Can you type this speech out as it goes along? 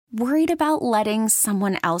Worried about letting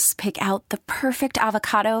someone else pick out the perfect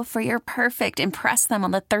avocado for your perfect impress them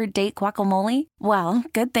on the third date guacamole? Well,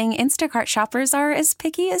 good thing Instacart shoppers are as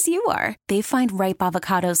picky as you are. They find ripe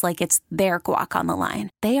avocados like it's their guac on the line.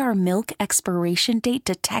 They are milk expiration date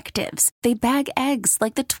detectives. They bag eggs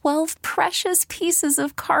like the 12 precious pieces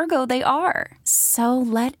of cargo they are. So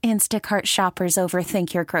let Instacart shoppers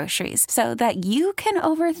overthink your groceries so that you can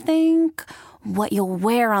overthink what you'll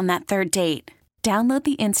wear on that third date. Download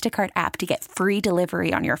the Instacart app to get free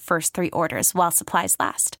delivery on your first 3 orders while supplies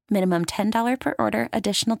last. Minimum $10 per order.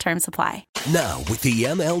 Additional terms apply. Now, with the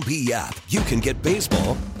MLB app, you can get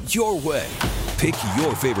baseball your way. Pick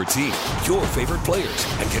your favorite team, your favorite players,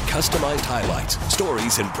 and get customized highlights,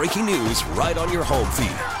 stories, and breaking news right on your home feed.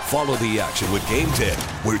 Follow the action with Game 10,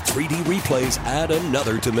 where 3D replays add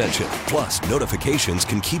another dimension. Plus, notifications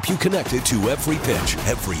can keep you connected to every pitch,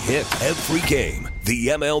 every hit, every game. The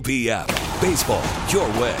MLB app. Baseball your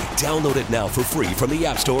way. Download it now for free from the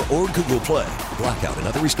App Store or Google Play. Blackout and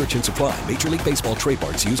other restrictions apply. Major League Baseball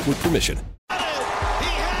trademarks used with permission. He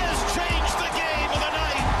has changed the game of the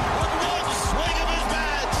night with one swing of his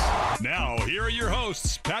bat. Now, here are your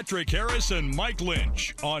hosts, Patrick Harris and Mike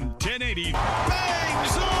Lynch on 1080. Bang!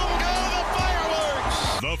 Zoom! Go the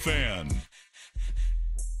fireworks! The Fan.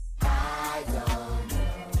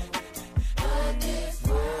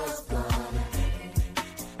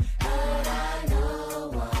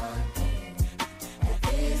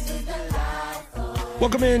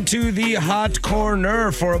 Welcome into the Hot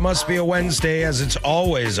Corner for It Must Be a Wednesday, as it's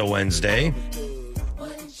always a Wednesday.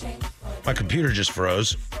 My computer just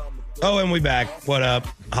froze. Oh, and we back. What up?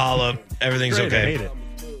 Holla. Everything's Great, okay. I hate it.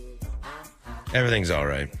 Everything's all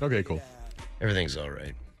right. Okay, cool. Everything's all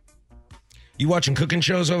right. You watching cooking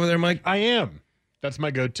shows over there, Mike? I am. That's my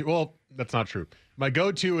go-to. Well, that's not true. My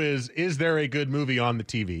go-to is there a good movie on the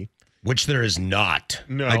TV? Which there is not.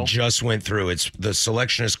 No. I just went through. The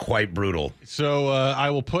selection is quite brutal. So I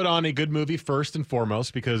will put on a good movie first and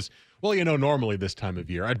foremost because, well, normally this time of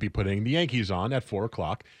year, I'd be putting the Yankees on at 4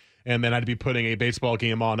 o'clock, and then I'd be putting a baseball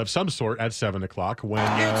game on of some sort at 7 o'clock when...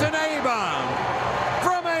 It's an A-bomb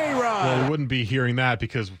from A-Rod. Well, we wouldn't be hearing that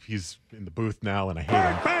because he's in the booth now, and I hate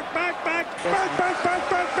him.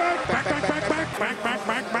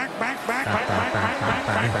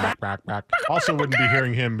 Also wouldn't be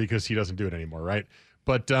hearing him because he doesn't do it anymore, right?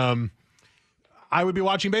 But I would be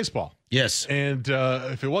watching baseball. Yes. And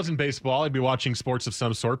if it wasn't baseball, I'd be watching sports of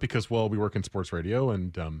some sort because, well, we work in sports radio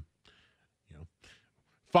and,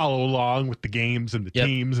 follow along with the games and the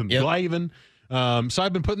teams and the even. So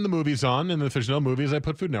I've been putting the movies on, and if there's no movies, I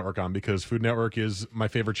put Food Network on because Food Network is my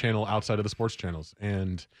favorite channel outside of the sports channels.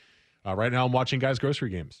 And right now I'm watching Guys Grocery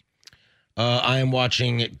Games. I am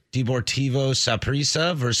watching Deportivo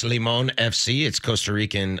Saprissa versus Limon FC. It's Costa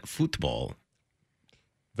Rican football.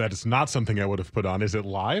 That is not something I would have put on. Is it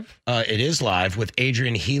live? It is live with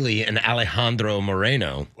Adrian Healy and Alejandro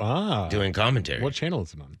Moreno doing commentary. What channel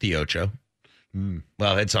is it on? The Ocho.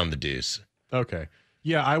 Well, it's on the Deuce. Okay.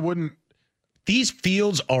 Yeah, I wouldn't. These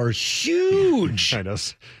fields are huge. I know.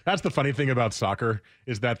 That's the funny thing about soccer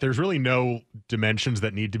is that there's really no dimensions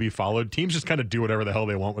that need to be followed. Teams just kind of do whatever the hell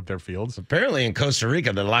they want with their fields. Apparently in Costa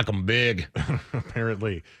Rica, they like them big.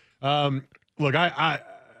 Apparently. Look, I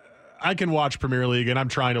can watch Premier League, and I'm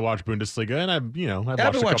trying to watch Bundesliga, and I've been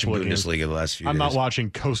watching Bundesliga the last few I'm days. not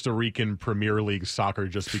watching Costa Rican Premier League soccer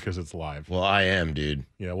just because it's live. Well, I am, dude.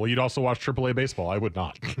 Yeah, well, you'd also watch AAA baseball. I would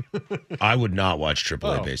not. I would not watch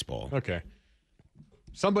AAA baseball. Okay.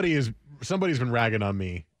 Somebody's been ragging on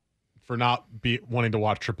me for not wanting to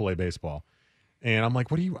watch AAA baseball. And I'm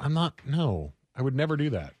like, no, I would never do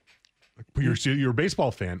that. But you're a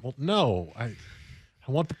baseball fan. Well, no, I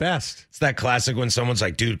want the best. It's that classic when someone's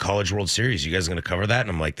like, dude, College World Series, you guys going to cover that? And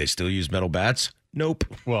I'm like, they still use metal bats? Nope.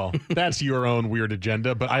 Well, that's your own weird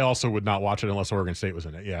agenda, but I also would not watch it unless Oregon State was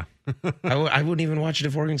in it. Yeah. I wouldn't even watch it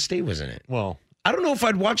if Oregon State was in it. Well, I don't know if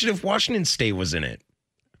I'd watch it if Washington State was in it.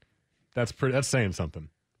 That's saying something.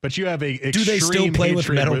 But you have a extreme do they still play with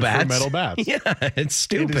metal bats? Metal bats. Yeah, it's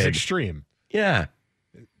stupid. It is extreme. Yeah.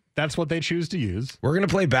 That's what they choose to use. We're going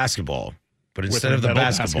to play basketball, but instead of the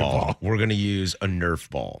basketball, we're going to use a Nerf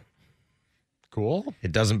ball. Cool.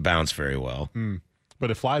 It doesn't bounce very well.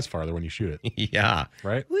 But it flies farther when you shoot it. Yeah.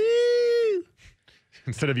 Right? Woo!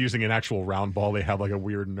 Instead of using an actual round ball, they have like a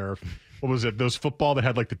weird Nerf. What was it? Those football that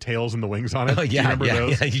had like the tails and the wings on it? Oh, yeah. Do you remember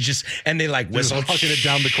those? Yeah. And they like whistle. Just hucking it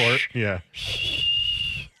down the court. Yeah.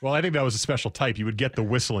 Well, I think that was a special type. You would get the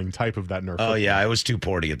whistling type of that Nerf. Oh, yeah. I was too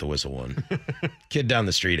poor to get the whistle one. Kid down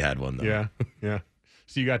the street had one, though. Yeah. Yeah.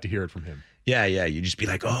 So you got to hear it from him. Yeah, yeah. You just be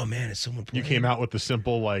like, oh, man, is someone playing? You came out with the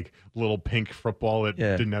simple, like, little pink football that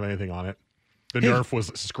didn't have anything on it. The Nerf was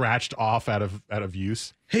scratched off out of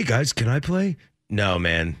use. Hey guys, can I play? No,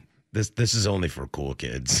 man. This is only for cool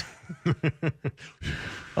kids.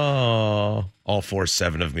 Oh, all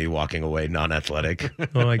 4'7" of me walking away non-athletic.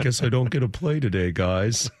 Oh, I guess I don't get to play today,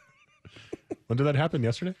 guys. When did that happen?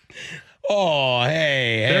 Yesterday? Oh,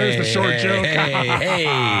 hey, There's the short joke.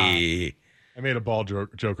 hey. I made a ball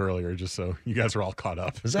joke earlier just so you guys are all caught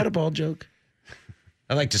up. Is that a ball joke?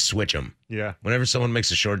 I like to switch them. Yeah. Whenever someone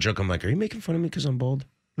makes a short joke, I'm like, are you making fun of me because I'm bald?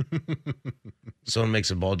 Someone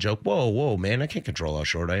makes a bald joke. Whoa, man, I can't control how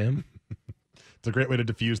short I am. It's a great way to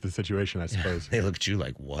diffuse the situation, I suppose. They look at you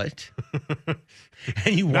like, what?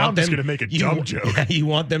 And you Now want I'm them just gonna make a dumb joke. Yeah, you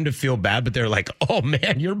want them to feel bad, but they're like, oh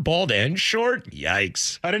man, you're bald and short.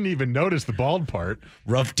 Yikes. I didn't even notice the bald part.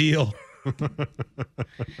 Rough deal.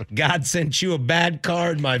 God sent you a bad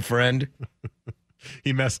card, my friend.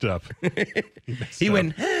 He messed up. He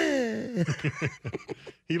went,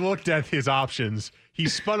 He looked at his options. He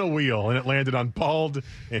spun a wheel, and it landed on bald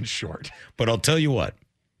and short. but I'll tell you what.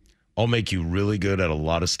 I'll make you really good at a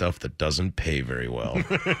lot of stuff that doesn't pay very well.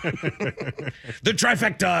 The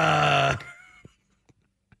trifecta.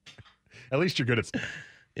 At least you're good at stuff.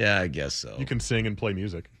 Yeah, I guess so. You can sing and play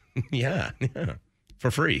music. Yeah.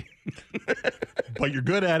 For free. But you're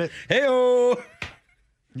good at it. Hey-o.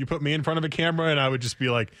 You put me in front of a camera, and I would just be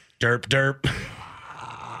like, Derp.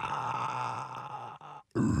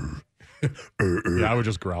 yeah, I would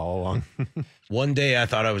just growl along. One day I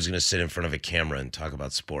thought I was going to sit in front of a camera and talk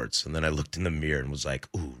about sports. And then I looked in the mirror and was like,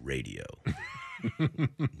 ooh, radio.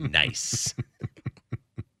 Nice.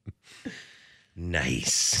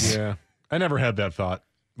 Nice. Yeah. I never had that thought.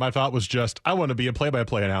 My thought was just, I want to be a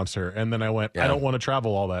play-by-play announcer. And then I went, Yeah. I don't want to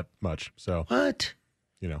travel all that much. So, What?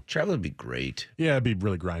 you know, Travel would be great. yeah, it'd be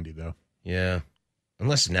really grindy, though. Yeah.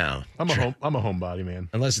 Unless now. I'm a homebody, man.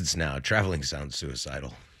 Unless it's now. Traveling sounds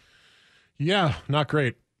suicidal. Yeah, not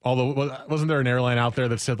great. Although, wasn't there an airline out there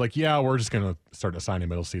that said, like, yeah, we're just going to start assigning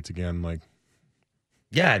middle seats again? Like,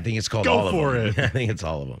 Yeah, I think it's called Go all for of them. it. I think it's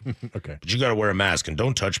all of them. okay. But you got to wear a mask and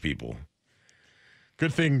don't touch people.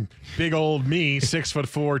 Good thing big old me,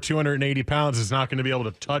 6'4", 280 pounds, is not going to be able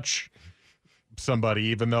to touch somebody,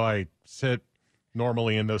 even though I sit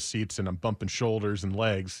normally in those seats and I'm bumping shoulders and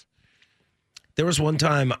legs. There was one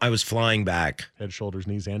time I was flying back. Head, shoulders,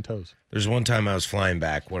 knees, and toes. There's one time I was flying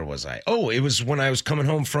back. Where was I? Oh, it was when I was coming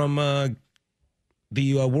home from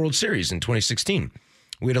the World Series in 2016.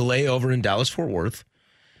 We had a layover in Dallas-Fort Worth.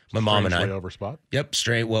 My mom and I. Layover spot. Yep,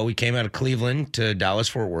 straight. Well, we came out of Cleveland to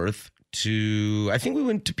Dallas-Fort Worth to, I think we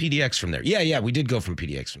went to PDX from there. Yeah, we did go from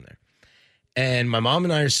PDX from there. And my mom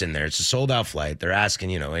and I are sitting there. It's a sold-out flight. They're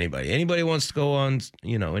asking, anybody wants to go on,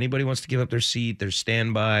 anybody wants to give up their seat, their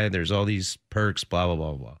standby, there's all these perks, blah, blah,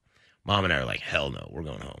 blah, blah. Mom and I are like, hell no, we're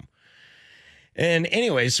going home. And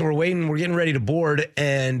anyway, so we're waiting, we're getting ready to board,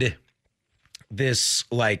 and this,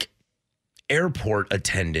 airport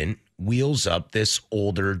attendant wheels up this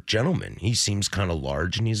older gentleman. He seems kind of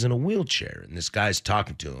large, and he's in a wheelchair, and this guy's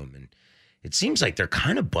talking to him, and it seems like they're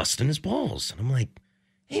kind of busting his balls. And I'm like,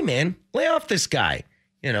 hey, man, lay off this guy.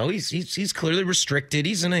 He's clearly restricted.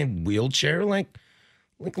 He's in a wheelchair. Like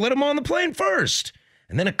let him on the plane first.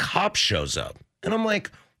 And then a cop shows up. And I'm like,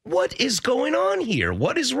 what is going on here?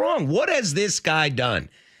 What is wrong? What has this guy done?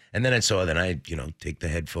 And then I take the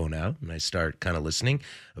headphone out and I start kind of listening.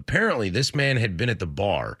 Apparently, this man had been at the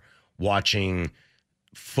bar watching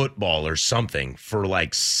football or something for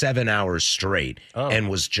 7 hours straight and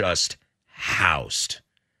was just housed.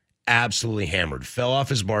 Absolutely hammered. Fell off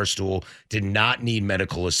his bar stool. Did not need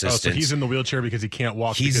medical assistance. Oh, so he's in the wheelchair because he can't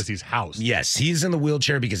walk because he's housed. Yes, he's in the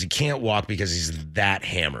wheelchair because he can't walk because he's that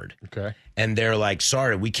hammered. Okay. And they're like,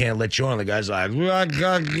 sorry, we can't let you on. The guy's like, I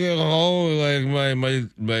gotta get home.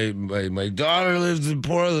 My daughter lives in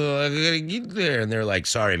Portland. I gotta get there. And they're like,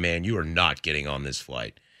 sorry, man, you are not getting on this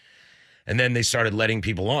flight. And then they started letting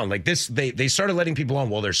people on. They started letting people on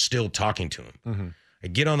while they're still talking to him. Mm-hmm. I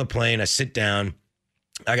get on the plane. I sit down.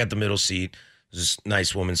 I got the middle seat. There's this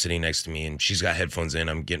nice woman sitting next to me, and she's got headphones in.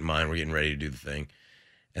 I'm getting mine. We're getting ready to do the thing.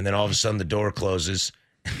 And then all of a sudden, the door closes.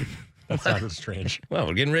 That sounds strange. Well,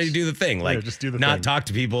 we're getting ready to do the thing. Just do the not thing. Talk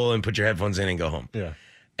to people and put your headphones in and go home. Yeah.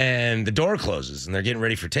 And the door closes, and they're getting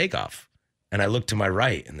ready for takeoff. And I look to my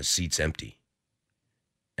right, and the seat's empty.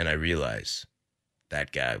 And I realize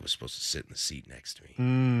that guy was supposed to sit in the seat next to me.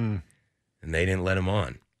 Mm. And they didn't let him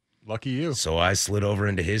on. Lucky you. So I slid over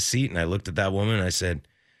into his seat, and I looked at that woman, and I said,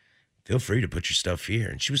 feel free to put your stuff here.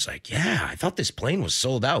 And she was like, yeah, I thought this plane was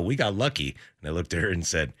sold out. We got lucky. And I looked at her and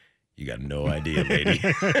said, you got no idea, lady.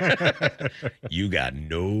 You got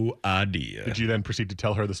no idea. Did you then proceed to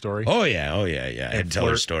tell her the story? Oh, yeah. I had to tell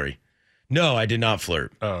her flirt? story. No, I did not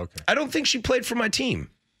flirt. Oh, okay. I don't think she played for my team.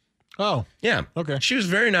 Oh, Yeah. Okay. She was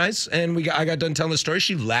very nice, and I got done telling the story.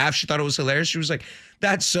 She laughed. She thought it was hilarious. She was like,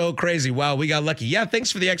 "That's so crazy. Wow, we got lucky. Yeah,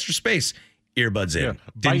 thanks for the extra space." Earbuds in. Yeah.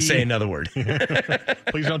 Didn't Bye. say another word.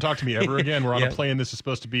 please don't talk to me ever again. We're on Yeah. a plane. This is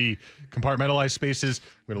supposed to be compartmentalized spaces.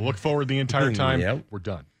 I'm going to look forward the entire time. Yep. We're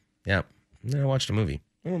done. Yeah. And then I watched a movie.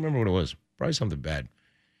 I don't remember what it was. Probably something bad.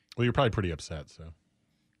 Well, you're probably pretty upset, so.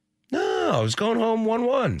 No, I was going home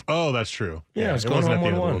 1-1. Oh, that's true. Yeah, I was it going wasn't home at the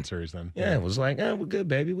end of the 1-1. World Series then. Yeah, it was like, we're good,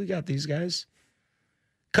 baby. We got these guys.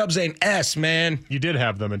 Cubs ain't S, man. You did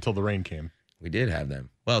have them until the rain came. We did have them.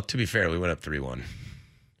 Well, to be fair, we went up 3-1.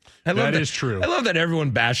 That is true. I love that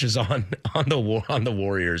everyone bashes on the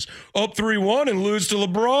Warriors. Up 3-1 and lose to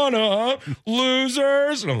LeBron, huh?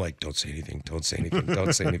 Losers. And I'm like, don't say anything. Don't say anything.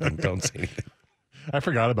 Don't say anything. Don't say anything. I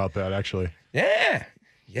forgot about that, actually. Yeah.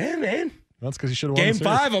 Yeah, man. That's because you should have won Game the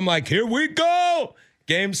series. 5, I'm like, here we go.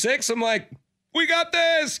 Game 6, I'm like, we got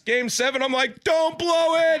this. Game 7, I'm like, don't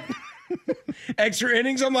blow it. Extra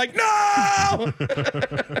innings, I'm like, no.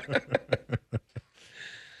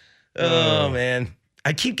 Oh, man.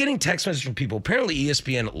 I keep getting text messages from people. Apparently,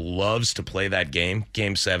 ESPN loves to play that game,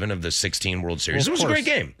 Game 7 of the 16 World Series. Well, It was of a great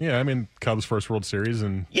course. game. Yeah, I mean, Cubs' first World Series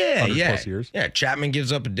in Yeah, 100 yeah. plus years. Yeah, Chapman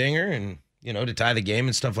gives up a dinger and, to tie the game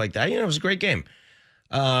and stuff like that. It was a great game.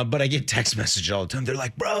 But I get text messages all the time. They're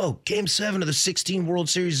like, bro, Game 7 of the 16 World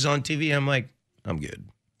Series is on TV. I'm like, I'm good.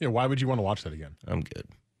 Yeah, why would you want to watch that again? I'm good.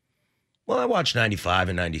 Well, I watched 95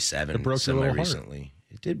 and 97 It broke your little heart. recently.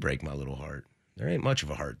 It did break my little heart. There ain't much of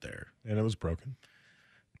a heart there. And it was broken.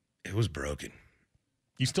 It was broken.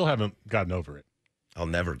 You still haven't gotten over it. I'll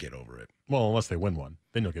never get over it. Well, unless they win one.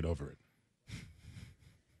 Then you'll get over it.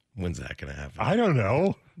 When's that going to happen? I don't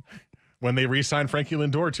know. When they re-sign Frankie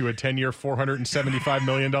Lindor to a 10-year, $475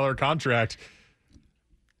 million contract.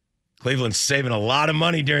 Cleveland's saving a lot of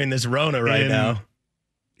money during this Rona right now.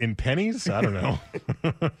 In pennies? I don't know.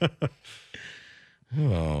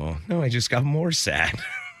 Oh, no, I just got more sad.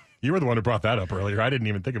 You were the one who brought that up earlier. I didn't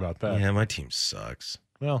even think about that. Yeah, my team sucks.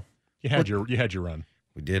 Well, you had your run.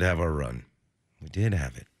 We did have our run. We did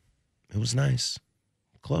have it. It was nice.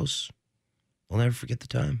 Close. I'll never forget the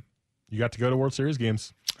time. You got to go to World Series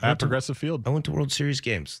games I at went to- Progressive Field. I went to World Series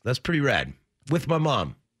games. That's pretty rad. With my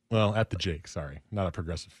mom. Well, at the Jake, sorry. Not at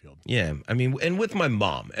Progressive Field. Yeah, I mean, and with my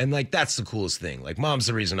mom. And, that's the coolest thing. Mom's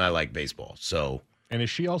the reason I like baseball. So, And is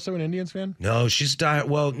she also an Indians fan? no, she's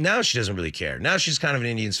well, now she doesn't really care. Now she's kind of an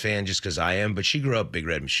Indians fan just because I am, but she grew up Big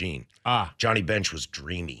Red Machine. Ah, Johnny Bench was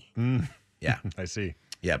dreamy. Yeah. I see.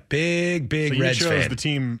 Yeah, big So you Reds chose fan. the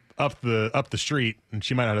team up the street, and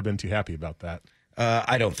she might not have been too happy about that.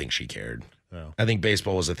 I don't think she cared. No. I think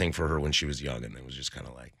baseball was a thing for her when she was young, and it was just kind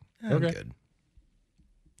of like, I'm Okay. good.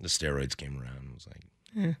 The steroids came around and was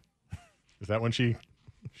like, Is that when she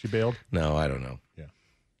bailed? no, I don't know. Yeah.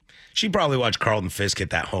 She probably watched Carlton Fisk hit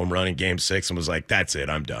that home run in Game 6 and was like, that's it,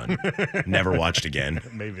 I'm done. Never watched again.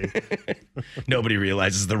 Maybe. Nobody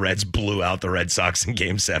realizes the Reds blew out the Red Sox in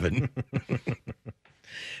Game 7.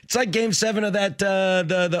 It's like Game 7 of that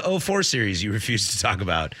the 04 series you refused to talk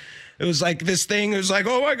about. It was like this thing. It was like,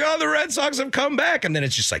 oh, my God, the Red Sox have come back. And then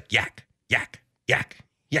it's just like, yak, yak, yak,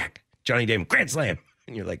 yak. Johnny Damon, grand slam.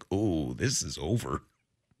 And you're like, oh, this is over.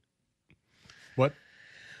 What?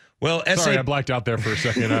 Well, Sorry, I blacked out there for a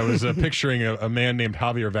second. I was picturing a man named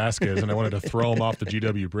Javier Vasquez, and I wanted to throw him off the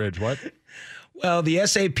GW Bridge. What? Well, the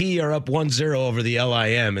SAP are up 1-0 over the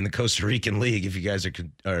LIM in the Costa Rican League, if you guys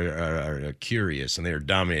are curious, and they are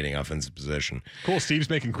dominating offensive possession. Cool. Steve's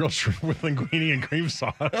making grilled shrimp with linguine and cream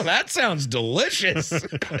sauce. Oh, that sounds delicious.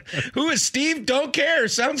 Who is Steve? Don't care.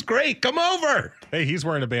 Sounds great. Come over. Hey, he's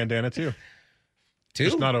wearing a bandana too. Two?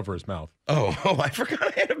 Just not over his mouth. Oh, I forgot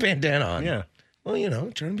I had a bandana on. Yeah. Well,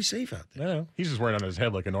 trying to be safe out there. No, he's just wearing it on his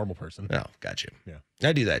head like a normal person. Oh, gotcha. Yeah.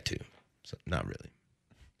 I do that too. So, not really.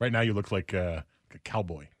 Right now, you look like a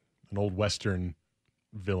cowboy, an old Western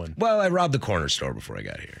villain. Well, I robbed the corner store before I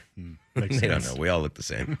got here. Makes They don't sense. know. We all look the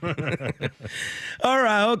same. All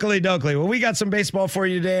right, Oakley Dokley. Well, we got some baseball for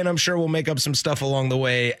you today, and I'm sure we'll make up some stuff along the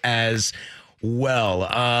way as well.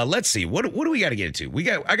 Let's see. What do we got to get to?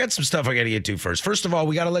 I got some stuff I got to get to first. First of all,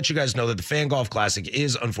 we got to let you guys know that the Fan Golf Classic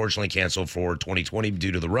is unfortunately canceled for 2020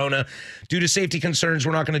 due to the Rona. Due to safety concerns,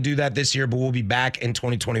 we're not going to do that this year, but we'll be back in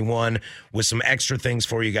 2021 with some extra things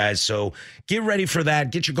for you guys. So get ready for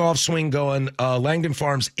that. Get your golf swing going. Langdon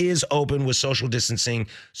Farms is open with social distancing,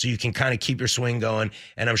 so you can kind of keep your swing going.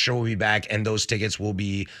 And I'm sure we'll be back, and those tickets will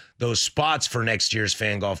be those spots for next year's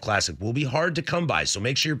Fan Golf Classic will be hard to come by. So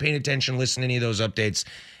make sure you're paying attention, listen to any of those updates,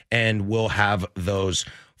 and we'll have those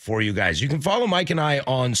for you guys. You can follow Mike and I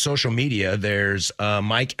on social media. There's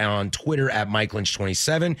Mike on Twitter at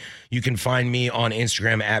MikeLynch27. You can find me on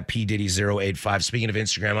Instagram at PDiddy085. Speaking of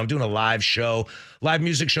Instagram, I'm doing a live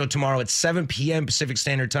music show tomorrow at 7 p.m. Pacific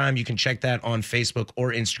Standard Time. You can check that on Facebook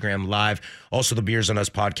or Instagram Live. Also, the Beers on Us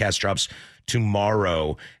podcast drops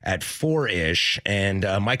tomorrow at 4-ish. And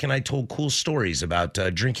Mike and I told cool stories about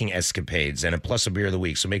drinking escapades and a plus a beer of the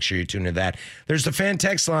week. So make sure you tune into that. There's the fan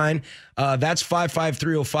text line. That's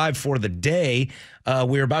 55305 for the day.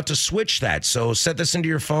 We're about to switch that. So set this into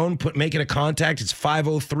your phone. Make it a contact. It's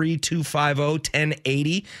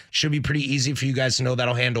 503-250-1080. Should be pretty easy for you guys to know.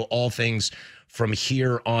 That'll handle all things from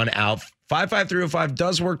here on out. 55305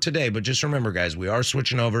 does work today, but just remember, guys, we are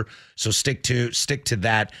switching over. So stick to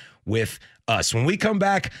that with us. When we come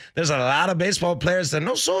back, there's a lot of baseball players that are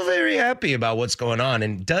not so very happy about what's going on.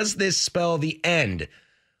 And does this spell the end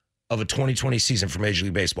of a 2020 season for Major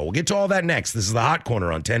League Baseball? We'll get to all that next. This is the Hot Corner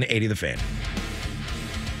on 1080 The Fan.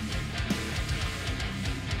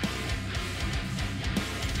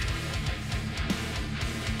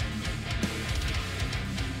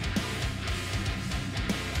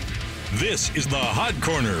 This is the Hot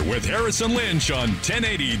Corner with Harrison Lynch on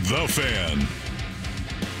 1080 The Fan.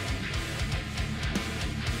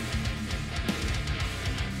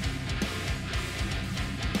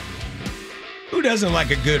 Who doesn't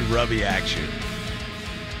like a good rubby action?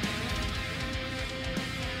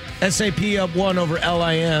 SAP up 1 over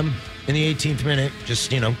LIM in the 18th minute.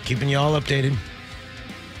 Just, keeping you all updated.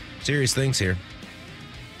 Serious things here.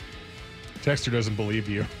 Texter doesn't believe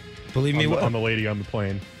you. Believe me what? On the lady on the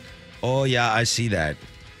plane. Oh, yeah, I see that.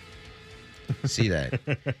 See that.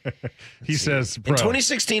 He says, bro. In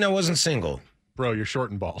 2016, I wasn't single. Bro, you're short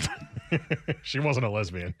and bald. She wasn't a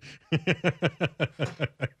lesbian.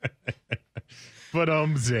 But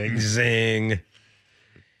zing. Zing.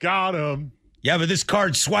 Got him. Yeah, but this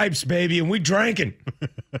card swipes, baby, and we drinking.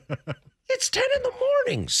 It's 10 in the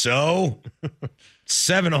morning. So,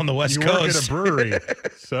 7 on the West Coast. You work at a brewery.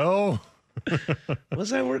 So?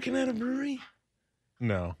 Was I working at a brewery?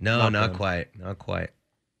 No. No, not quite. Not quite.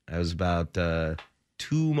 I was about 2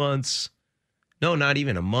 months. No, not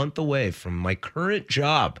even a month away from my current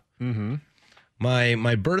job. Mm-hmm.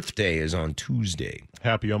 My birthday is on Tuesday.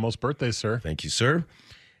 Happy almost birthday, sir. Thank you, sir.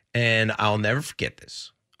 And I'll never forget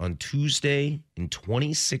this. On Tuesday in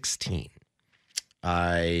 2016,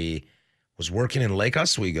 I was working in Lake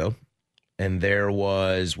Oswego, and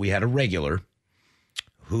we had a regular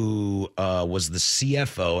who was the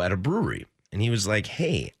CFO at a brewery. And he was like,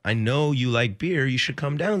 hey, I know you like beer. You should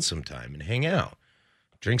come down sometime and hang out.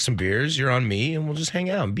 Drink some beers. You're on me, and we'll just hang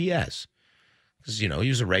out and BS. Because, he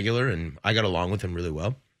was a regular, and I got along with him really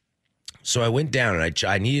well. So I went down, and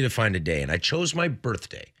I needed to find a day, and I chose my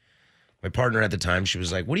birthday. My partner at the time, she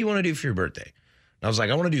was like, what do you want to do for your birthday? And I was like,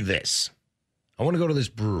 I want to do this. I want to go to this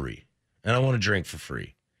brewery, and I want to drink for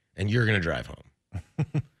free, and you're going to drive home.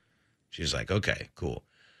 She's like, okay, cool.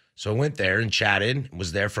 So I went there and chatted,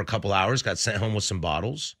 was there for a couple hours, got sent home with some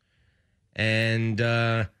bottles. And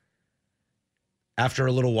after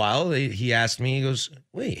a little while, he asked me, he goes,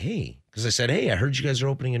 wait, hey. Because I said, hey, I heard you guys are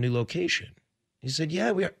opening a new location. He said,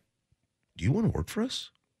 yeah, we are. Do you want to work for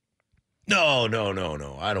us? No. I don't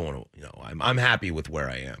want to, I'm happy with where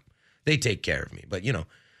I am. They take care of me. But,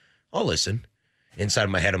 I'll listen. Inside of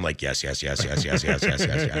my head, I'm like, yes.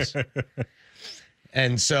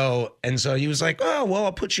 And so he was like, oh, well,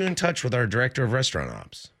 I'll put you in touch with our director of restaurant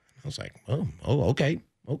ops. I was like, oh, okay.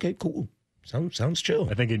 Okay, cool. Sounds chill.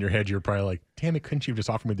 I think in your head, you're probably like, damn it, couldn't you have just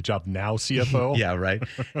offered me the job now, CFO? Yeah, right.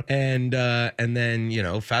 And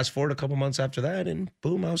then, fast forward a couple months after that, and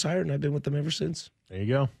boom, I was hired, and I've been with them ever since. There you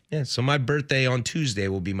go. Yeah, so my birthday on Tuesday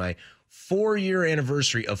will be my 4-year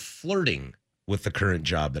anniversary of flirting with the current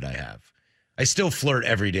job that I have. I still flirt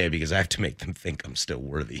every day because I have to make them think I'm still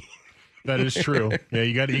worthy. That is true. Yeah,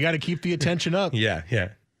 you got to keep the attention up. Yeah.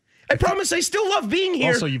 I promise I still love being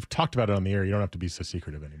here. Also, you've talked about it on the air. You don't have to be so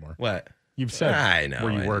secretive anymore. What? You've said I know,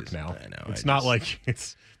 where you work now. I know. It's not like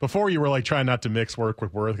it's before you were like trying not to mix work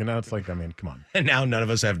with work, and now it's like, I mean, come on. And now none of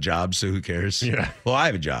us have jobs, so who cares? Yeah. Well, I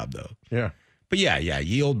have a job though. Yeah. But yeah,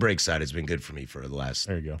 Ye Old Breakside has been good for me for the last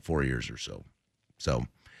there you go. 4 years or so. So,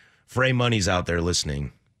 Frey Money's out there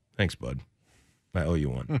listening. Thanks, bud. I owe you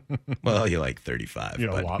one. Well, I owe you like 35.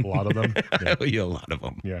 A lot of them. Yeah. I owe you a lot of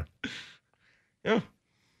them. Yeah. Yeah.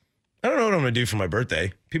 I don't know what I'm going to do for my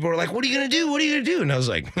birthday. People are like, what are you going to do? What are you going to do? And I was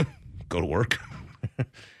like, go to work.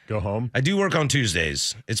 Go home. I do work on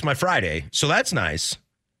Tuesdays. It's my Friday, so that's nice.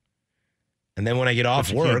 And then when I get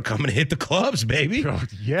off work, I'm going to hit the clubs, baby.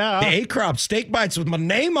 Yeah. The A-Crop steak bites with my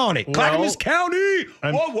name on it. Clackamas County.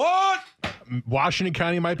 What? Washington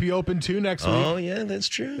County might be open too next week. Oh, yeah, that's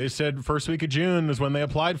true. They said first week of June is when they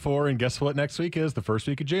applied for, and guess what next week is? The first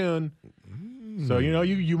week of June. So,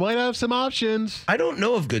 you might have some options. I don't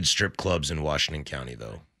know of good strip clubs in Washington County,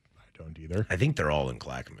 though. I don't either. I think they're all in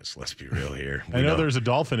Clackamas. Let's be real here. I know there's a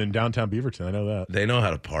Dolphin in downtown Beaverton. I know that. They know how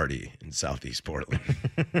to party in Southeast Portland.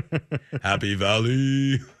 Happy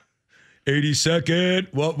Valley,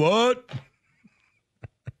 82nd. What?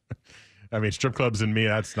 I mean, strip clubs and me,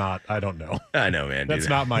 that's not, I don't know. I know, man. That's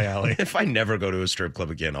dude. not my alley. If I never go to a strip club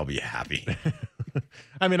again, I'll be happy.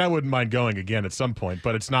 I mean, I wouldn't mind going again at some point,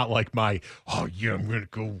 but it's not like I'm going to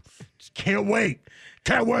go. Can't wait.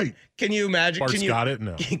 Can you imagine? Bart's got it?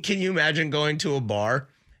 No. Can you imagine going to a bar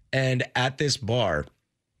and at this bar,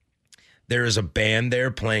 there is a band there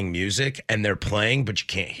playing music and they're playing, but you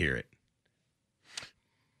can't hear it?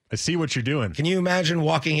 I see what you're doing. Can you imagine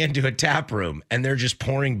walking into a tap room and they're just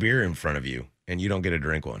pouring beer in front of you and you don't get to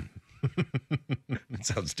drink one? That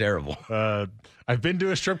sounds terrible. I've been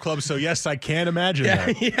to a strip club, so yes, I can imagine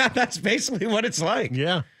that. Yeah, that's basically what it's like.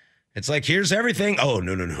 Yeah. It's like, here's everything. Oh,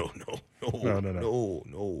 no.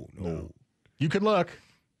 You could look.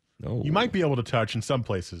 No. You might be able to touch in some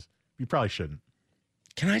places. You probably shouldn't.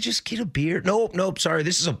 Can I just get a beer? Nope. Sorry.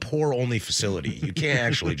 This is a pour-only facility. You can't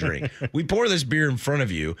actually drink. We pour this beer in front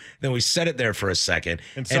of you, then we set it there for a second.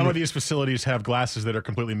 And some of these facilities have glasses that are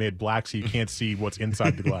completely made black, so you can't see what's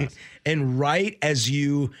inside the glass. And right as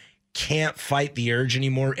you can't fight the urge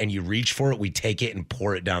anymore and you reach for it, we take it and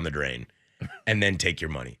pour it down the drain and then take your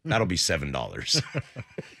money. That'll be $7.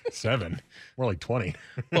 7? More like 20.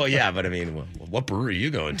 Well, yeah, but I mean, what brewery are you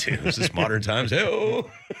going to? Is this Modern Times?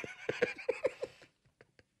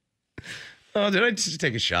 Oh, did I just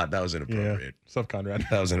take a shot? That was inappropriate. Yeah. What's up, Conrad?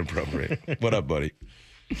 That was inappropriate. What up, buddy?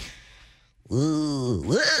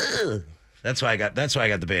 Woo. That's why I got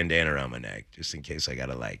the bandana around my neck, just in case I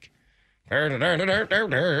gotta like. I thought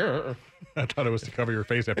it was to cover your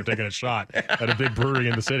face after taking a shot at a big brewery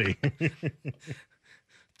in the city.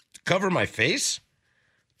 Cover my face?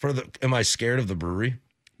 Am I scared of the brewery?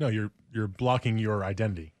 No, you're blocking your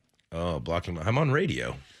identity. Oh, blocking I'm on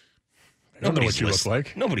radio. They don't know what you look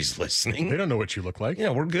like. Nobody's listening. They don't know what you look like. Yeah,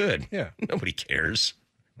 we're good. Yeah. Nobody cares.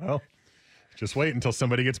 Well, just wait until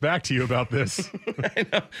somebody gets back to you about this. I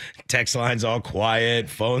know. Text line's all quiet.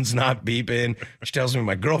 Phone's not beeping. Which tells me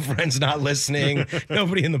my girlfriend's not listening.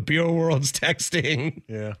 Nobody in the beer world's texting.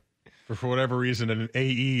 Yeah. For whatever reason, an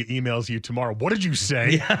AE emails you tomorrow. What did you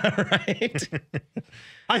say? Yeah, right.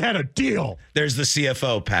 I had a deal. There's the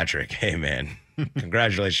CFO, Patrick. Hey, man.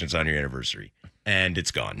 Congratulations on your anniversary. And it's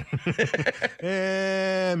gone.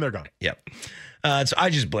 And they're gone. Yep. So I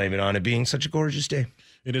just blame it on it being such a gorgeous day.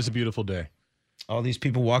 It is a beautiful day. All these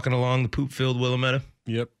people walking along the poop-filled Willamette.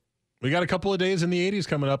 Yep. We got a couple of days in the 80s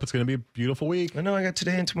coming up. It's going to be a beautiful week. I know I got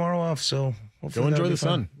today and tomorrow off, so go enjoy the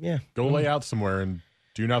sun. Yeah. Go lay out somewhere and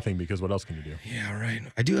do nothing, because what else can you do? Yeah, right.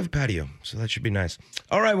 I do have a patio, so that should be nice.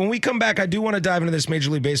 All right, when we come back, I do want to dive into this Major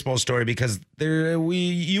League Baseball story because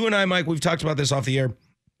you and I, Mike, we've talked about this off the air.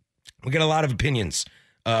 We get a lot of opinions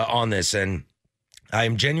on this, and I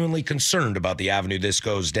am genuinely concerned about the avenue this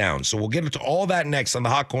goes down. So we'll get into all that next on the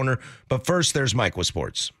Hot Corner. But first, there's Mike with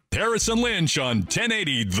sports. Harrison Lynch on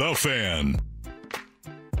 1080 The Fan.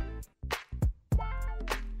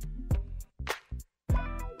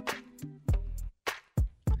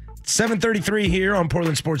 It's 7:33 here on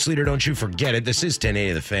Portland Sports Leader. Don't you forget it. This is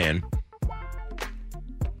 1080 The Fan.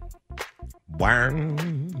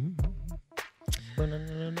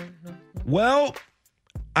 Well,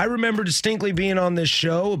 I remember distinctly being on this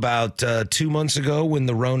show about 2 months ago when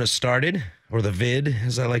the Rona started, or the vid,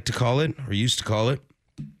 as I like to call it, or used to call it.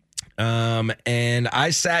 And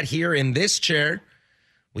I sat here in this chair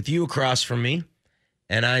with you across from me,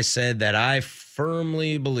 and I said that I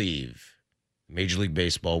firmly believe Major League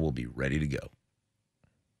Baseball will be ready to go.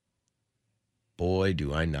 Boy,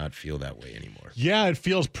 do I not feel that way anymore. Yeah, it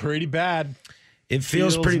feels pretty bad. It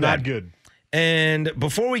feels pretty bad. Not good. And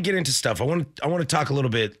before we get into stuff, I want to talk a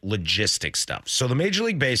little bit logistic stuff. So the Major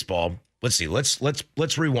League Baseball, let's see, let's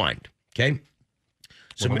rewind, okay?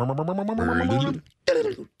 So the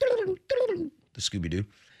Scooby-Doo.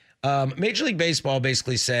 Major League Baseball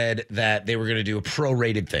basically said that they were going to do a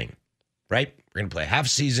prorated thing, right? We're going to play half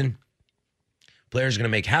season. Players are going to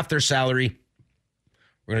make half their salary.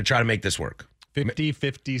 We're going to try to make this work.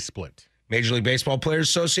 50-50 split. Major League Baseball Players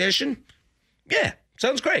Association? Yeah,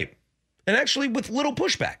 sounds great. And actually with little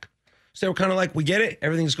pushback. So they were kind of like, we get it.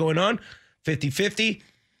 Everything's going on. 50-50,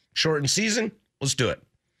 shortened season. Let's do it.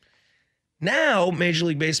 Now, Major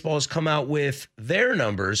League Baseball has come out with their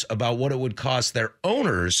numbers about what it would cost their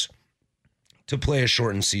owners to play a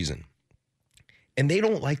shortened season. And they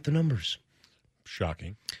don't like the numbers.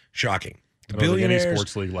 Shocking. The I don't think any billionaires,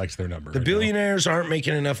 sports league likes their number. the right now. billionaires aren't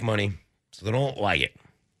making enough money, so they don't like it.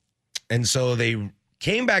 And so they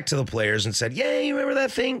came back to the players and said, yeah, you remember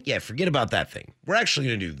that thing? Yeah, forget about that thing. We're actually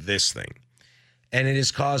going to do this thing. And it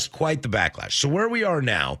has caused quite the backlash. So where we are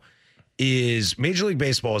now is Major League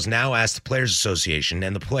Baseball has now asked the Players Association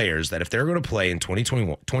and the players that if they're going to play in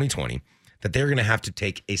 2020, that they're going to have to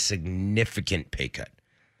take a significant pay cut.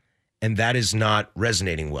 And that is not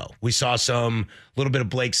resonating well. We saw some little bit of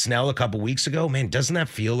Blake Snell a couple weeks ago. Man, doesn't that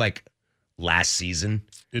feel like last season?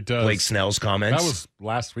 It does. Blake Snell's comments. That was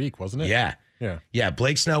last week, wasn't it? Yeah. Yeah. Yeah.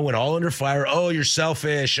 Blake Snell went all under fire. Oh, you're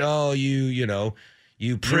selfish. Oh,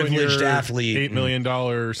 you privileged athlete. $8 million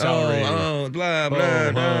salary. Oh, blah,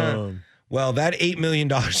 blah, blah. Well, that $8 million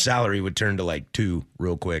salary would turn to like $2 million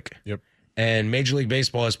real quick. Yep. And Major League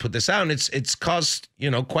Baseball has put this out, and it's caused,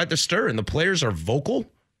 quite the stir. And the players are vocal.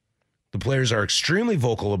 The players are extremely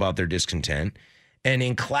vocal about their discontent. And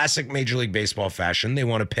in classic Major League Baseball fashion, they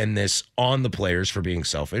want to pin this on the players for being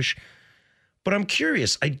selfish. But I'm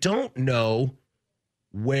curious. I don't know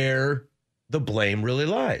where the blame really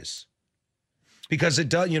lies. Because it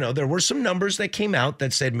does, there were some numbers that came out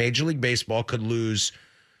that said Major League Baseball could lose,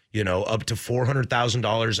 up to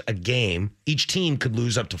 $400,000 a game. Each team could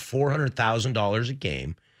lose up to $400,000 a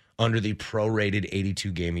game under the prorated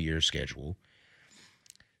 82 game a year schedule.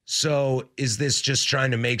 So is this just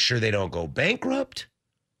trying to make sure they don't go bankrupt?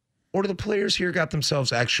 Or do the players here got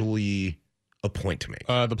themselves actually a point to make?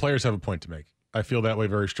 The players have a point to make. I feel that way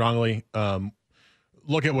very strongly.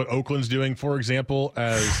 Look at what Oakland's doing, for example,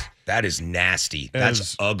 as that is nasty.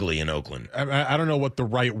 That's ugly in Oakland. I don't know what the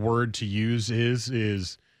right word to use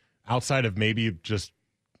is outside of maybe just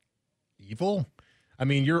evil. I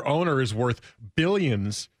mean, your owner is worth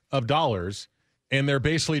billions of dollars, and they're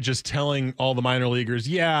basically just telling all the minor leaguers,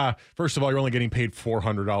 yeah, first of all, you're only getting paid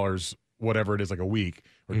 $400, whatever it is, like a week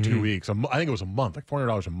or 2 weeks. I think it was a month, like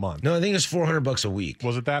 $400 a month. No, I think it's $400 a week.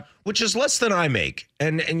 Was it that? Which is less than I make.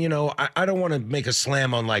 And I don't want to make a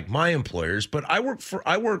slam on like my employers, but I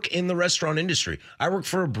work in the restaurant industry. I work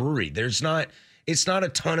for a brewery. It's not a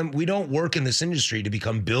ton of, we don't work in this industry to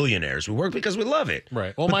become billionaires. We work because we love it.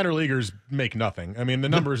 Right. Well, minor leaguers make nothing. I mean, the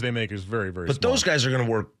numbers they make is very, very small. But those guys are going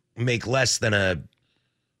to make less than a,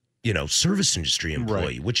 service industry employee,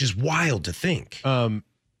 right, which is wild to think.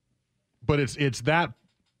 But it's that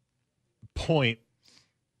point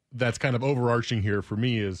that's kind of overarching here for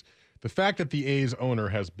me is the fact that the A's owner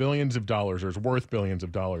has billions of dollars or is worth billions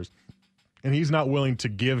of dollars, and he's not willing to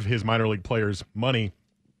give his minor league players money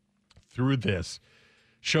through this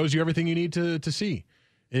shows you everything you need to see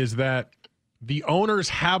is that the owners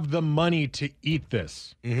have the money to eat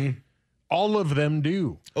this. Mm-hmm. All of them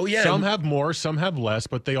do. Oh, yeah. Some have more, some have less,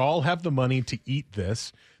 but they all have the money to eat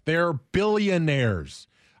this. They're billionaires.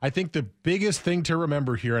 I think the biggest thing to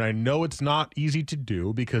remember here, and I know it's not easy to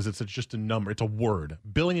do because it's just a number, it's a word.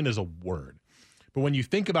 Billion is a word. But when you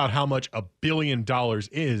think about how much $1 billion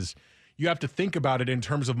is, you have to think about it in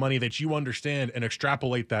terms of money that you understand and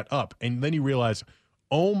extrapolate that up. And then you realize,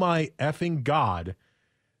 oh my effing God,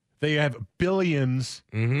 they have billions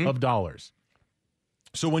of dollars.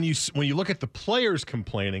 So when you look at the players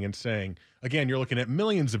complaining and saying, again, you're looking at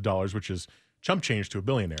millions of dollars, which is chump change to a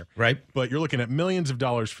billionaire. Right. But you're looking at millions of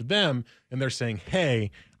dollars for them, and they're saying,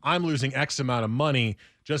 hey, I'm losing X amount of money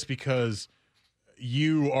just because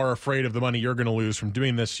you are afraid of the money you're going to lose from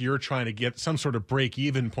doing this. You're trying to get some sort of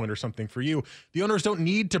break-even point or something for you. The owners don't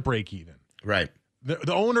need to break even. Right.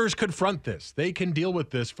 The owners confront this. They can deal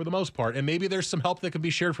with this for the most part. And maybe there's some help that can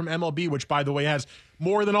be shared from MLB, which, by the way, has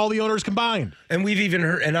more than all the owners combined. And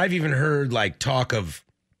I've even heard like talk of,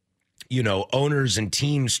 owners and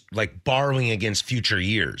teams like borrowing against future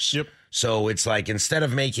years. Yep. So it's like instead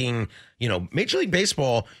of making, Major League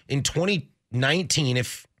Baseball in 2019,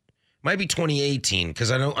 might be 2018,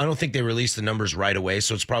 because I don't think they released the numbers right away.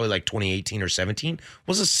 So it's probably like 2018 or 17,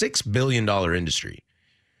 was a $6 billion industry.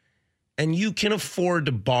 And you can afford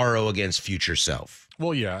to borrow against future self.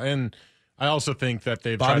 Well, yeah. And I also think that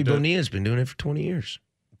they've Bobby Bonilla's been doing it for 20 years.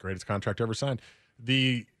 Greatest contract ever signed.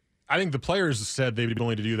 I think the players said they'd be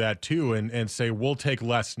willing to do that too and say, we'll take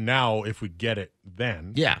less now if we get it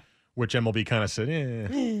then. Yeah. Which MLB kind of said,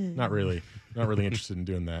 not really. Not really interested in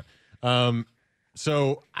doing that.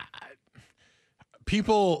 So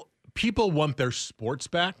people want their sports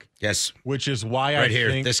back. Yes. Which is why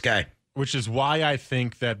this guy. Which is why I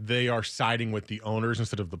think that they are siding with the owners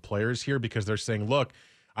instead of the players here, because they're saying, look,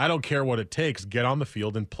 I don't care what it takes. Get on the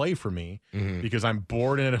field and play for me because I'm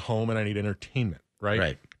bored and at home and I need entertainment, right?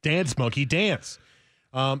 Right. Dance, monkey, dance.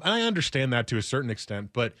 And I understand that to a certain extent,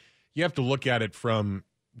 but you have to look at it from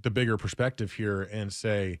the bigger perspective here and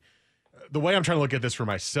say, the way I'm trying to look at this for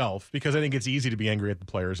myself, because I think it's easy to be angry at the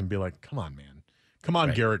players and be like, come on, man. Come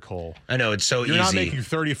on, Garrett Cole. I know, it's so easy. You're not making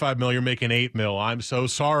 $35 million, you're making $8 million. I'm so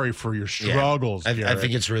sorry for your struggles, I Garrett.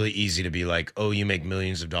 think it's really easy to be like, oh, you make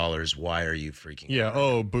millions of dollars. Why are you freaking out?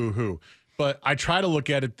 Oh, boo-hoo. But I try to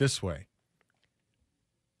look at it this way.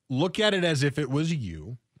 Look at it as if it was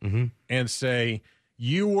you and say,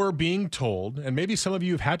 you were being told, and maybe some of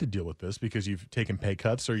you have had to deal with this because you've taken pay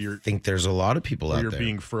cuts or I think there's a lot of people out you're there.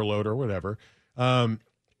 being furloughed or whatever. And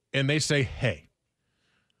they say, hey,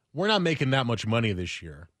 we're not making that much money this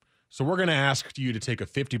year, so we're going to ask you to take a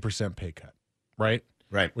 50% pay cut, right?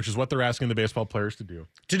 Right. Which is what they're asking the baseball players to do.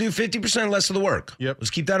 To do 50% less of the work. Yep. Let's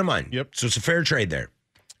keep that in mind. Yep. So it's a fair trade there.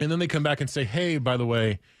 And then they come back and say, hey, by the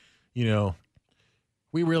way,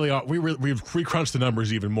 we really are, we've crunched the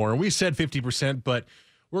numbers even more. And we said 50%, but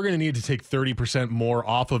we're going to need to take 30% more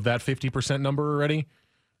off of that 50% number already.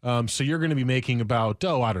 So you're going to be making about, 10,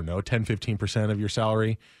 15% of your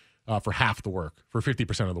salary for half the work, for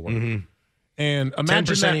 50% of the work. Mm-hmm. And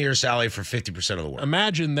imagine 10% that, of your salary for 50% of the work.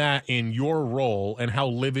 Imagine that in your role and how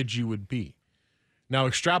livid you would be. Now,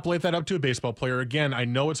 extrapolate that up to a baseball player. Again, I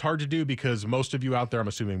know it's hard to do because most of you out there, I'm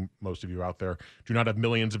assuming most of you out there, do not have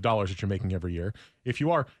millions of dollars that you're making every year. If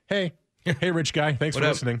you are, hey, rich guy, thanks for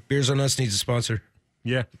listening. Beers on Us needs a sponsor.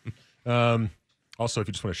 Yeah. Also, if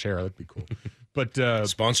you just want to share, that'd be cool. But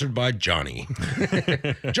sponsored by Johnny.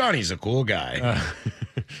 Johnny's a cool guy.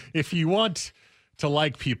 If you want to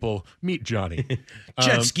like people, meet Johnny.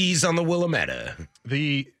 Jet skis on the Willamette.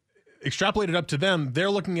 Extrapolated up to them, they're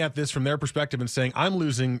looking at this from their perspective and saying, I'm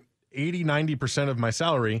losing 80-90% of my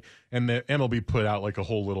salary, and the MLB put out like a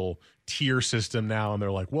whole little tier system now, and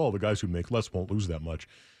they're like, well, the guys who make less won't lose that much.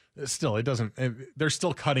 Still, it doesn't. They're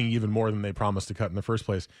still cutting even more than they promised to cut in the first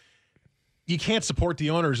place. You can't support the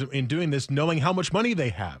owners in doing this knowing how much money they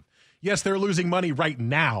have. Yes, they're losing money right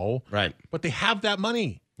now, right? But they have that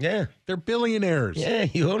money. Yeah. They're billionaires. Yeah,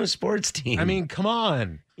 you own a sports team. I mean, come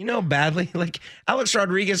on. You know badly. Like, Alex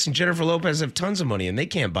Rodriguez and Jennifer Lopez have tons of money, and they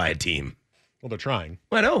can't buy a team. Well, they're trying.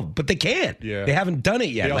 I know, but they can't. Yeah. They haven't done it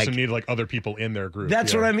yet. They also need, other people in their group.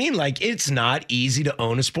 That's what I mean. Like, it's not easy to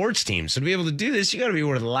own a sports team. So to be able to do this, you got to be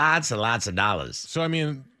worth lots and lots of dollars. So, I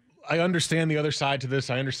mean, I understand the other side to this.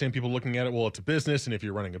 I understand people looking at it, well, it's a business, and if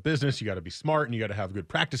you're running a business, you got to be smart, and you got to have good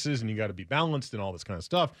practices, and you got to be balanced and all this kind of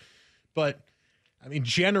stuff. But I mean,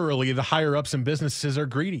 generally, the higher ups in businesses are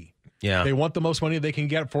greedy. Yeah. They want the most money they can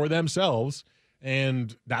get for themselves,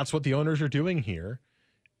 and that's what the owners are doing here.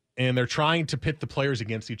 And they're trying to pit the players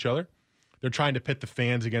against each other. They're trying to pit the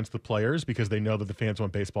fans against the players because they know that the fans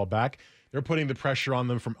want baseball back. They're putting the pressure on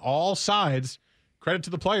them from all sides. Credit to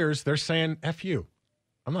the players. They're saying, F you.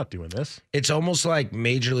 I'm not doing this. It's almost like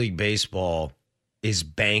Major League Baseball is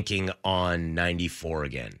banking on 94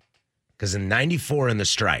 again. Because in 94 in the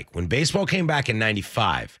strike, when baseball came back in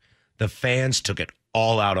 95, the fans took it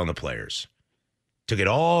all out on the players. Took it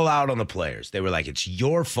all out on the players. They were like, it's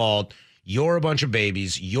your fault. You're a bunch of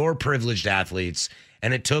babies. You're privileged athletes.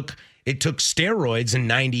 And it took steroids in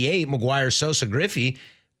 98. McGuire, Sosa, Griffey,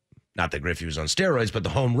 not that Griffey was on steroids, but the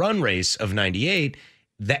home run race of 98,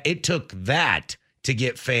 that it took that to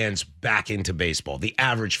get fans back into baseball, the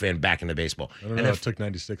average fan back into baseball. I don't know. It took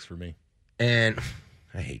 96 for me. And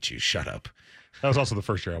I hate you. Shut up. That was also the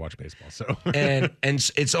first year I watched baseball. So and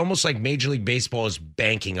it's almost like Major League Baseball is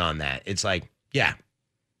banking on that. It's like, yeah,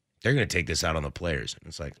 they're going to take this out on the players. And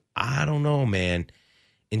it's like, I don't know, man.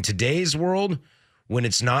 In today's world, when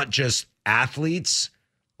it's not just athletes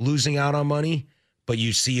losing out on money, but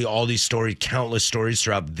you see all these stories, countless stories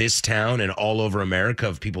throughout this town and all over America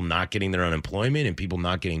of people not getting their unemployment and people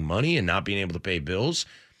not getting money and not being able to pay bills,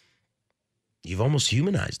 you've almost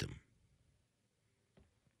humanized them.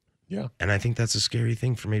 Yeah. And I think that's a scary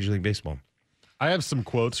thing for Major League Baseball. I have some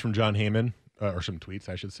quotes from John Heyman, or some tweets,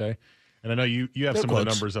 I should say. And I know you have some of the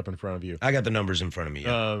numbers up in front of you. I got the numbers in front of me.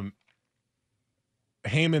 Yeah.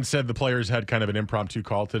 Heyman said the players had kind of an impromptu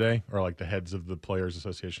call today, or like the heads of the Players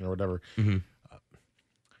Association or whatever. Mm-hmm.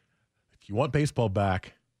 If you want baseball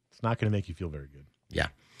back, it's not going to make you feel very good. Yeah.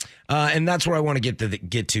 And that's where I want to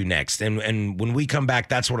get to next. And when we come back,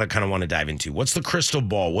 that's what I kind of want to dive into. What's the crystal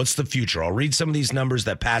ball? What's the future? I'll read some of these numbers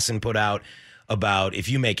that Passan put out about if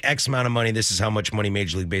you make X amount of money, this is how much money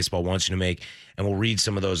Major League Baseball wants you to make. And we'll read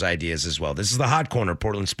some of those ideas as well. This is the Hot Corner,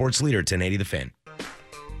 Portland Sports Leader, 1080 The Fan.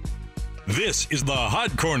 This is the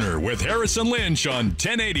Hot Corner with Harrison Lynch on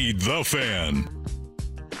 1080 The Fan.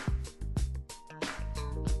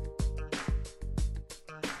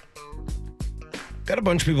 Got a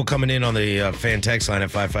bunch of people coming in on the fan text line at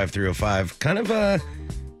 55305. Kind of,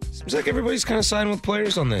 seems like everybody's kind of siding with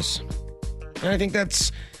players on this. And I think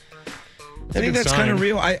that's I think that's kind of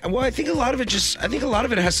real. I think a lot of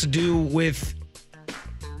it has to do with,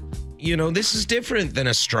 this is different than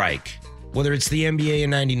a strike. Whether it's the NBA in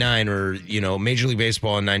 99 or, Major League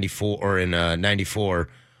Baseball in 94 or in 94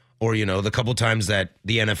 or, the couple times that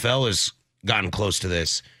the NFL has gotten close to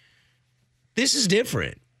this. This is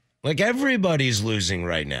different. Like, everybody's losing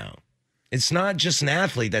right now. It's not just an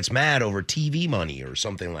athlete that's mad over TV money or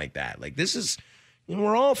something like that. Like, this is,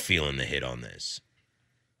 we're all feeling the hit on this.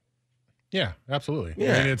 Yeah, absolutely.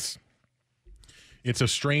 Yeah. I mean, it's a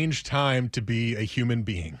strange time to be a human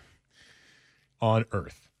being on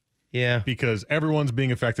Earth. Yeah. Because everyone's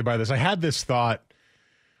being affected by this. I had this thought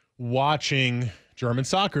watching German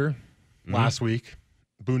soccer last week,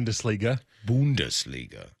 Bundesliga.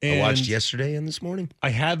 I watched yesterday and this morning.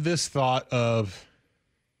 I had this thought of,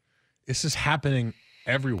 this is happening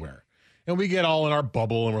everywhere. And we get all in our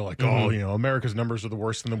bubble and we're like, America's numbers are the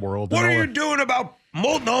worst in the world. What are you doing about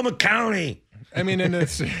Multnomah County? I mean, and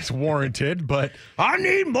it's warranted, but I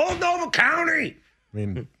need Multnomah County. I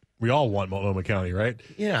mean, we all want Multnomah County, right?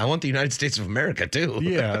 Yeah, I want the United States of America too.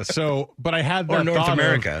 Yeah. So, but I had that or North thought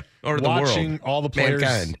America of or the watching world. all the players,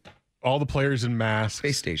 Mankind. all the players in masks,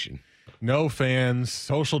 Space station. no fans,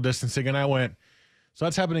 social distancing, and I went, so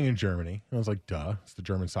that's happening in Germany. And I was like, duh, it's the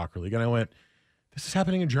German Soccer League, and I went, this is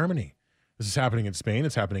happening in Germany. This is happening in Spain.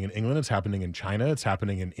 It's happening in England. It's happening in China. It's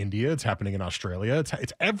happening in India. It's happening in Australia.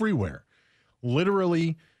 It's everywhere.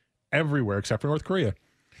 Literally everywhere except for North Korea.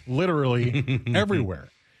 Literally everywhere.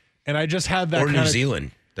 And I just had that or New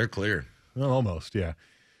Zealand. They're clear. Well, almost, yeah.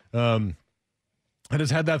 I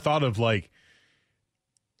just had that thought of like,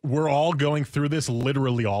 we're all going through this,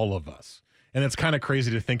 literally all of us. And it's kind of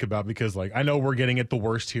crazy to think about because like, I know we're getting it the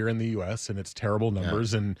worst here in the U.S. and it's terrible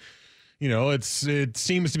numbers and it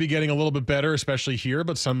seems to be getting a little bit better, especially here,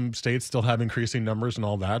 but some states still have increasing numbers and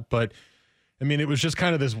all that. But I mean, it was just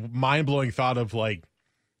kind of this mind-blowing thought of like,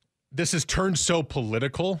 this has turned so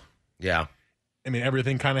political. Yeah. I mean,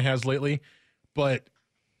 everything kind of has lately, but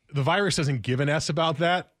the virus doesn't give an S about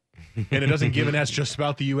that. And it doesn't give an S just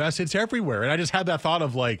about the U.S. It's everywhere. And I just had that thought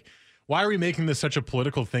of like, why are we making this such a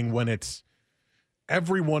political thing when it's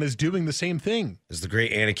everyone is doing the same thing? As the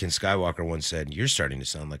great Anakin Skywalker once said, you're starting to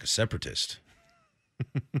sound like a separatist.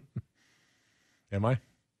 Am I?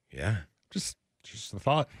 Yeah. Just the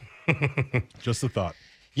thought. Just the thought.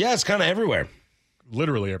 Yeah, it's kind of everywhere.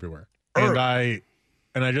 Literally everywhere.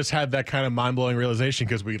 And I just had that kind of mind-blowing realization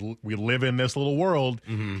because we live in this little world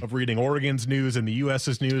of reading Oregon's news and the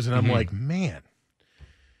U.S.'s news, and I'm like, man,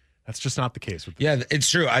 that's just not the case with this. Yeah, it's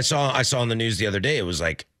true. I saw on the news the other day, it was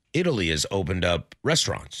like Italy has opened up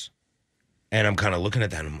restaurants. And I'm kind of looking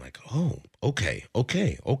at that and I'm like, oh, okay.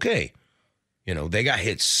 They got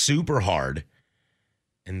hit super hard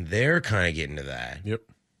and they're kind of getting to that. Yep.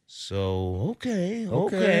 So, okay,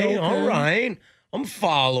 all right. I'm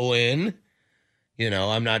following.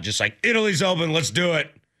 I'm not just like, Italy's open, let's do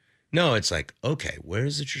it. No, it's like, okay,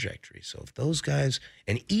 where's the trajectory? So if those guys,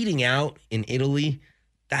 and eating out in Italy,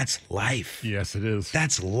 that's life. Yes, it is.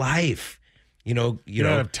 That's life. You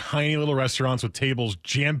have tiny little restaurants with tables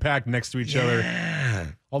jam-packed next to each other.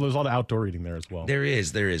 There's a lot of outdoor eating there as well. There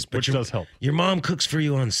is. But which does help. Your mom cooks for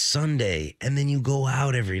you on Sunday, and then you go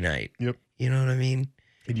out every night. Yep. You know what I mean?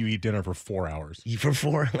 And you eat dinner for 4 hours. For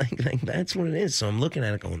 4, like that's what it is. So I'm looking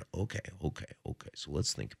at it going, okay. So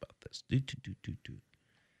let's think about this.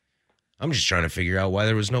 I'm just trying to figure out why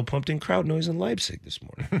there was no pumped-in crowd noise in Leipzig this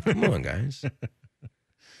morning. Come on, guys.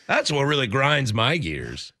 That's what really grinds my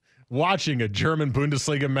gears. Watching a German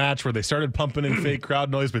Bundesliga match where they started pumping in fake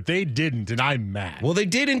crowd noise, but they didn't, and I'm mad. Well, they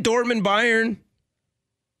did in Dortmund, Bayern.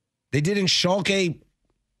 They did in Schalke,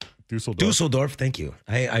 Dusseldorf. Thank you.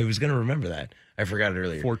 I was going to remember that. I forgot it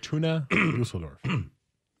earlier. Fortuna Dusseldorf.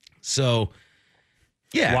 So,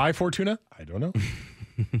 yeah. Why Fortuna? I don't know.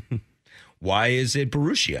 Why is it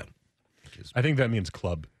Borussia? I think that means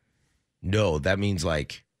club. No, that means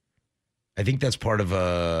like, I think that's part of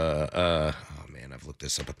I've looked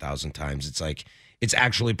this up 1,000 times. It's like, it's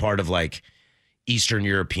actually part of like Eastern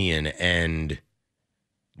European and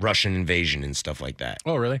Russian invasion and stuff like that.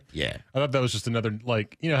 Oh, really? Yeah. I thought that was just another,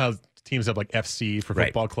 like, how teams have like FC for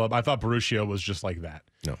football club. I thought Borussia was just like that.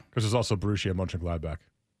 No. Because there's also Borussia Mönchengladbach.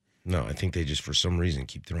 No, I think they just, for some reason,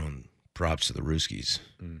 keep throwing props to the Ruskies.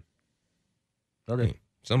 Okay. Hey,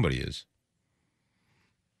 somebody is.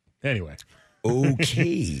 Anyway.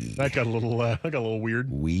 Okay. That got a little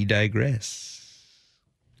weird. We digress.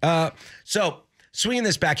 So swinging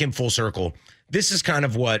this back in full circle, this is kind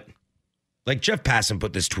of what, like Jeff Passan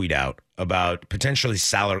put this tweet out about potentially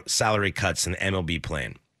salary cuts in the MLB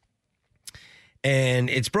plan. And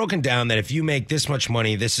it's broken down that if you make this much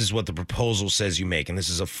money, this is what the proposal says you make. And this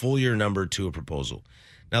is a full year number to a proposal.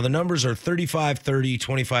 Now, the numbers are 35, 30,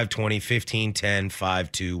 25, 20, 15, 10,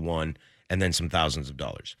 5, 2, 1, and then some thousands of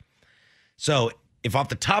dollars. So if off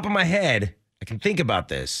the top of my head, I can think about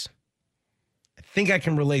this, I think I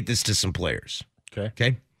can relate this to some players.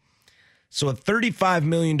 Okay. So at $35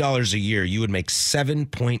 million a year, you would make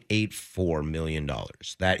 $7.84 million.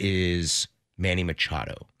 That is Manny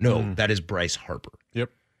Machado. No, that is Bryce Harper.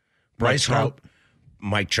 Yep. Bryce Harper.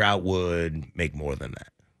 Mike Trout would make more than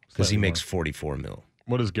that because he Slightly makes $44 million.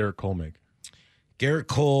 What does Garrett Cole make? Garrett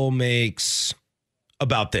Cole makes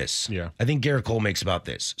about this. Yeah. I think Garrett Cole makes about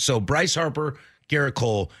this. So Bryce Harper, Garrett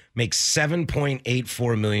Cole makes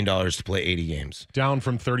 $7.84 million to play 80 games. Down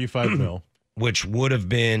from 35 mil. Which would have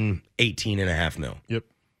been 18.5 mil. Yep.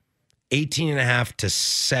 18.5 to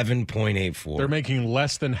 7.84. They're making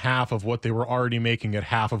less than half of what they were already making at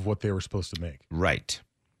half of what they were supposed to make. Right.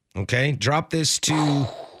 Okay. Drop this to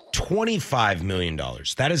 $25 million.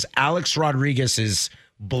 That is Alex Rodriguez's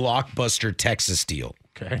blockbuster Texas deal.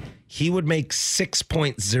 Okay. He would make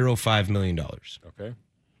 $6.05 million. Okay.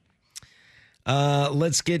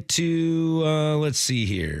 Let's get to, let's see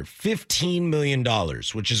here, $15 million,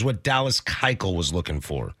 which is what Dallas Keuchel was looking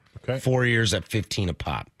for. Okay. 4 years at 15 a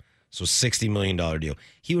pop. So $60 million deal.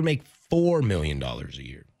 He would make $4 million a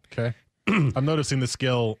year. Okay. I'm noticing the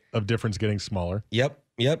scale of difference getting smaller. Yep.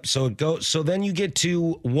 So so then you get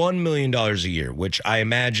to $1 million a year, which I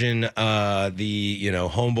imagine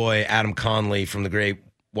homeboy Adam Conley from the great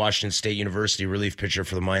Washington State University relief pitcher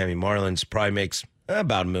for the Miami Marlins probably makes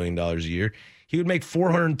about $1 million a year. He would make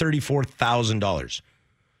 $434,000.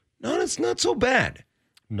 No, that's not so bad.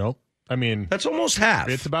 Nope. I mean, That's almost half.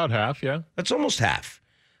 it's about half, yeah. That's almost half.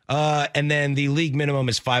 And then the league minimum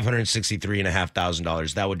is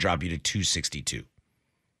 $563,500. That would drop you to $262,000.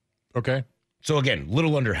 Okay. So again,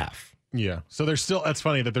 little under half. Yeah. So they're still, that's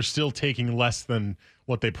funny that they're still taking less than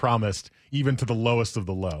what they promised, even to the lowest of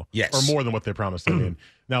the low. Yes. Or more than what they promised. I mean,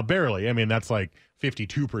 now barely. I mean, that's like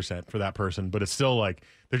 52% for that person, but it's still like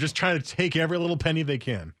they're just trying to take every little penny they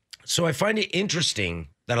can. So I find it interesting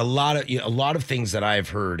that a lot of things that I've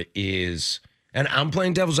heard is, and I'm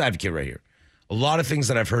playing devil's advocate right here. A lot of things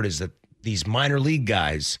that I've heard is that these minor league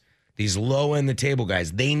guys, these low end the table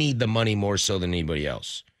guys, they need the money more so than anybody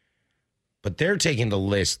else. But they're taking the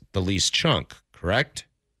least chunk, correct?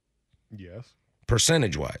 Yes.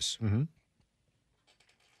 Percentage wise. Mm-hmm.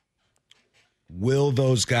 Will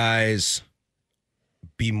those guys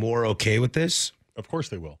be more okay with this? Of course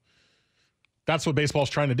they will. That's what baseball's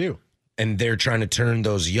trying to do. And they're trying to turn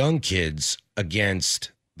those young kids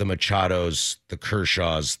against the Machados, the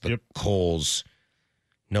Kershaws, the Coles.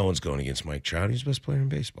 No one's going against Mike Trout. He's the best player in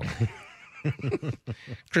baseball.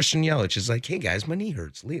 Christian Yelich is like, hey, guys, my knee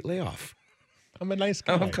hurts. Lay off. I'm a nice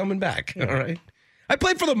guy. I'm coming back. All right. I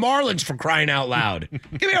played for the Marlins, for crying out loud.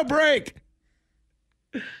 Give me a break.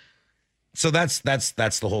 So that's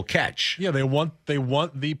the whole catch. Yeah, they want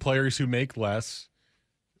the players who make less.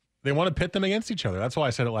 They want to pit them against each other. That's why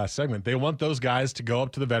I said it last segment. They want those guys to go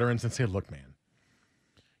up to the veterans and say, look, man,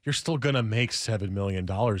 you're still going to make $7 million,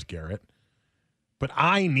 Garrett. But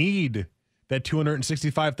I need that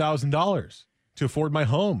 $265,000 to afford my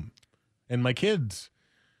home and my kids.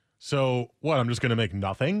 So what? I'm just going to make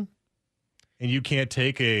nothing? And you can't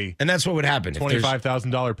take a and that's what would happen.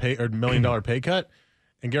 $25,000 pay or $1 million pay cut?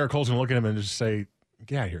 And Garrett Cole's going to look at him and just say,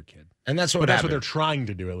 get out of here, kid. And that's what But would that's happen. what they're trying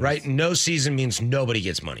to do, at least. Right? No season means nobody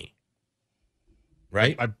gets money.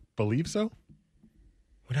 Right? I believe so.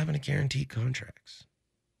 What happened to guaranteed contracts?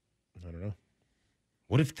 I don't know.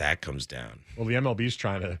 What if that comes down? Well, the MLB's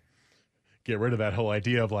trying to get rid of that whole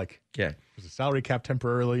idea of like, Yeah. there's a salary cap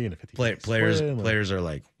temporarily and a 50 Players are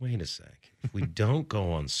like, wait a sec. If we don't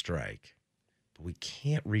go on strike, but we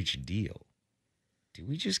can't reach a deal, do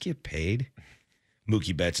we just get paid?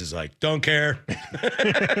 Mookie Betts is like, don't care.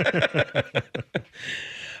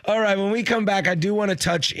 All right, when we come back, I do want to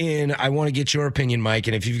touch in. I want to get your opinion, Mike.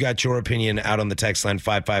 And if you've got your opinion out on the text line,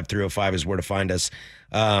 55305 is where to find us,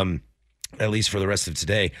 at least for the rest of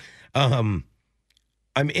today. I'm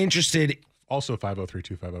interested. Also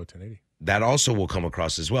 503-250-1080. That also will come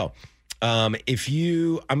across as well. I'm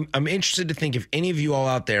interested to think if any of you all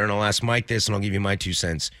out there, and I'll ask Mike this, and I'll give you my 2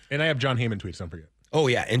 cents. And I have John Heyman tweets, don't forget. Oh,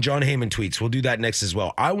 yeah, and John Heyman tweets. We'll do that next as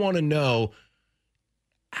well. I want to know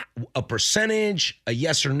a percentage, a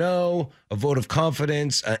yes or no, a vote of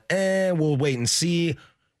confidence, we'll wait and see.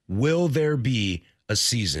 Will there be a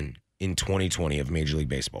season in 2020 of Major League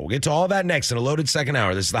Baseball. We'll get to all that next in a loaded second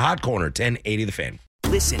hour. This is the Hot Corner, 1080 The Fan.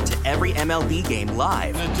 Listen to every MLB game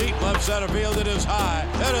live. In the deep left center field, it is high,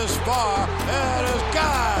 it is far, it is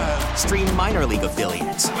gone. Stream minor league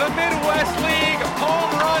affiliates. The Midwest League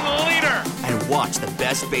home run leader. And watch the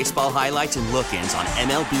best baseball highlights and look-ins on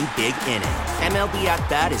MLB Big Inning. MLB At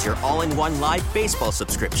Bat is your all-in-one live baseball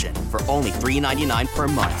subscription for only $3.99 per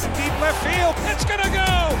month. Deep left field, it's gonna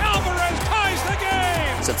go. Alvarez ties the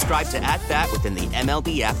game. Subscribe to At Bat within the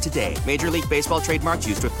MLB app today. Major League Baseball trademarks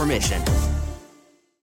used with permission.